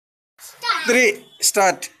3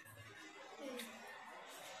 start.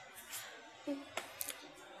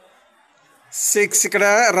 Six ఇక్కడ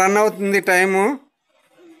run అవుతుంది time.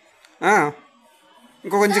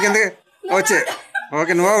 ఇంకో కొంచెం కిందకి వచ్చే.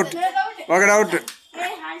 ఓకే, నువ్వు అవుట్. ఒకటి అవుట్.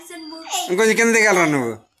 ఇంకొంచెం కింద దిగాలరా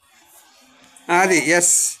నువ్వు. అది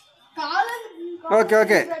ఎస్. Okay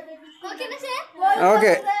okay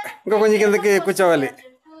okay. ఇంకో కొంచెం కిందకి కూర్చోవాలి.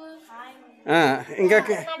 ఇంకా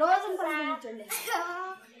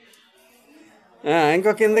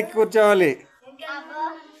ఇంకో కిందకి కూర్చోవాలి.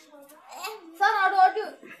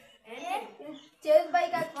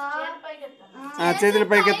 చేతులు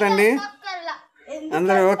పైకెత్తండి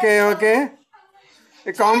అందరూ. Okay okay.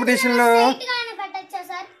 ఈ కాంపిటీషన్లో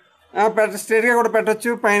స్ట్రైట్గా కూడా పెట్టచ్చు,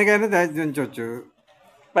 పైన కానీ దించవచ్చు.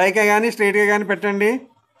 పైకి కానీ స్ట్రైట్గా కానీ పెట్టండి.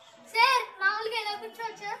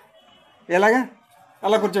 ఎలాగా?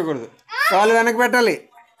 అలా కూర్చోకూడదు, కాలు వెనక్కి పెట్టాలి,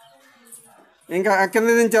 ఇంకా కింద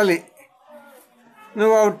దించాలి.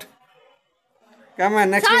 నువ్వు అవుట్. కమా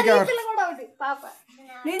నెక్స్ట్ వీక్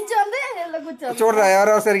చూడరా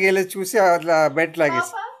ఎవరో సరిగ్గా వెళ్ళి చూసి అట్లా బయట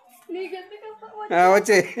లాగేసి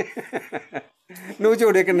వచ్చే. నువ్వు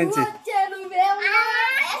చూడు ఇక్కడ నుంచి.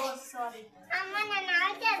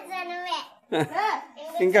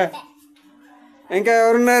 ఇంకా ఇంకా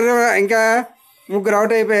ఎవరున్నారు? ఇంకా ముగ్గురు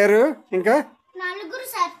అవుట్ అయిపోయారు. ఇంకా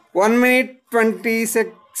 1 minute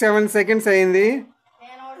 27 seconds అయింది.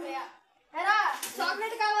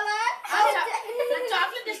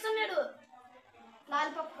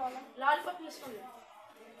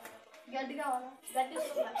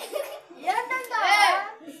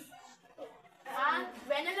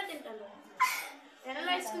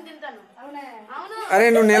 అరే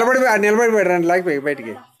నువ్వు నిలబడిపోయాడు రండి లాగిపోయి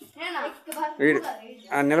బయటికి. వీడు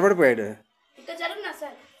నిలబడిపోయాడు.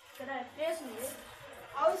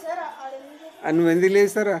 నువ్వు ఎందుకు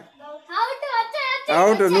లేదు సార్?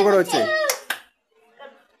 అవుట్. నువ్వు కూడా వచ్చాయి.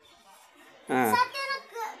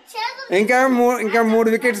 ఇంకా 3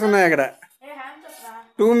 వికెట్స్ ఉన్నాయి అక్కడ.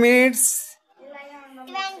 2 minutes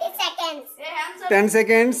 10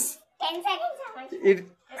 seconds.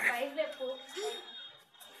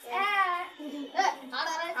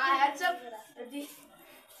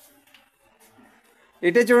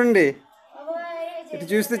 ఇటే చూడండి, ఇటు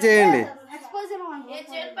చూస్తే చేయండి.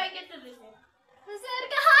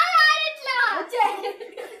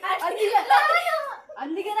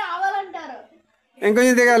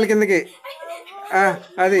 ఇంకొంచెం దిగాలి కిందకి.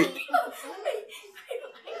 అది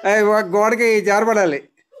గోడకి జారపడాలి.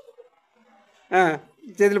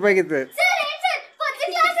 చేతులు పైకి ఎత్తారు.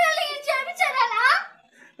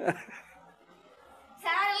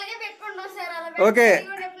 Okay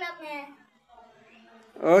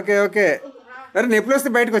okay okay. అరే నొప్పులు వస్తే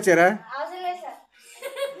బయటకు వచ్చారా?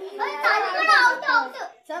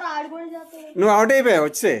 నువ్వు అవుట్ అయిపోయావు.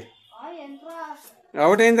 వచ్చే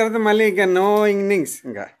అవుట్ అయిన తర్వాత మళ్ళీ ఇంకా నో ఇన్నింగ్స్.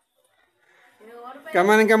 ఇంకా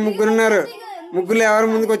కమాన్. ఇంకా ముగ్గురు ఉన్నారు. ముగ్గురు ఎవరు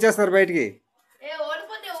ముందుకు వచ్చేస్తారు బయటికి.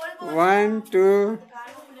 1 2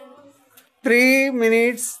 3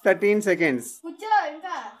 minutes 13 seconds.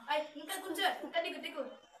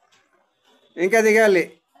 ఇంకా దిగాలి.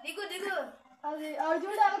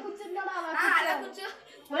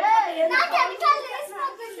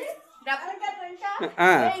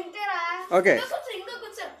 ఓకే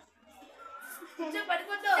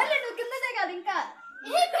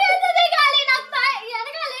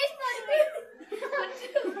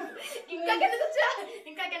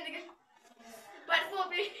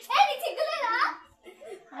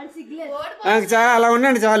చాలా అలా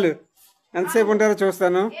ఉండండి చాలు. ఎంతసేపు ఉంటారో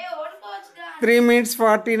చూస్తాను. 3 minutes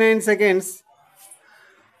 49 seconds.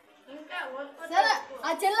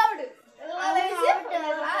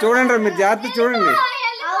 చూడండి మీరు జాగ్రత్త చూడండి.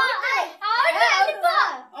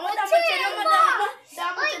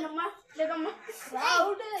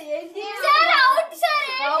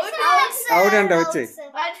 అవుట్ అంట వచ్చి.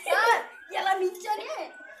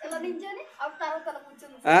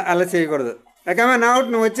 అలా చేయకూడదు. కమా అవుట్.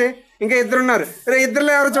 నువ్వు వచ్చి. ఇంకా ఇద్దరున్నారు. రే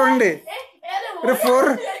ఇద్దరులో ఎవరు చూడండి. రే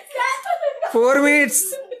 4 minutes.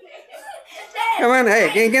 కమాన్.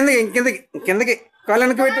 కిందకి కిందకి కిందకి కాలు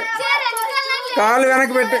వెనక్కి పెట్టు, కాలు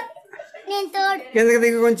వెనక్కి పెట్టు. కిందకి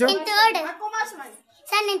దిగు కొంచెం.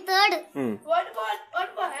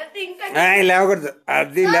 లేవకూడదు,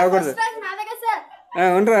 అది లేవకూడదు.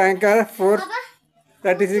 ఉండరా. ఇంకా 4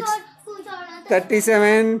 36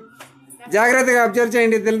 37. జాగ్రత్తగా అబ్జర్వ్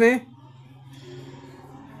చేయండి ఇద్దరిని.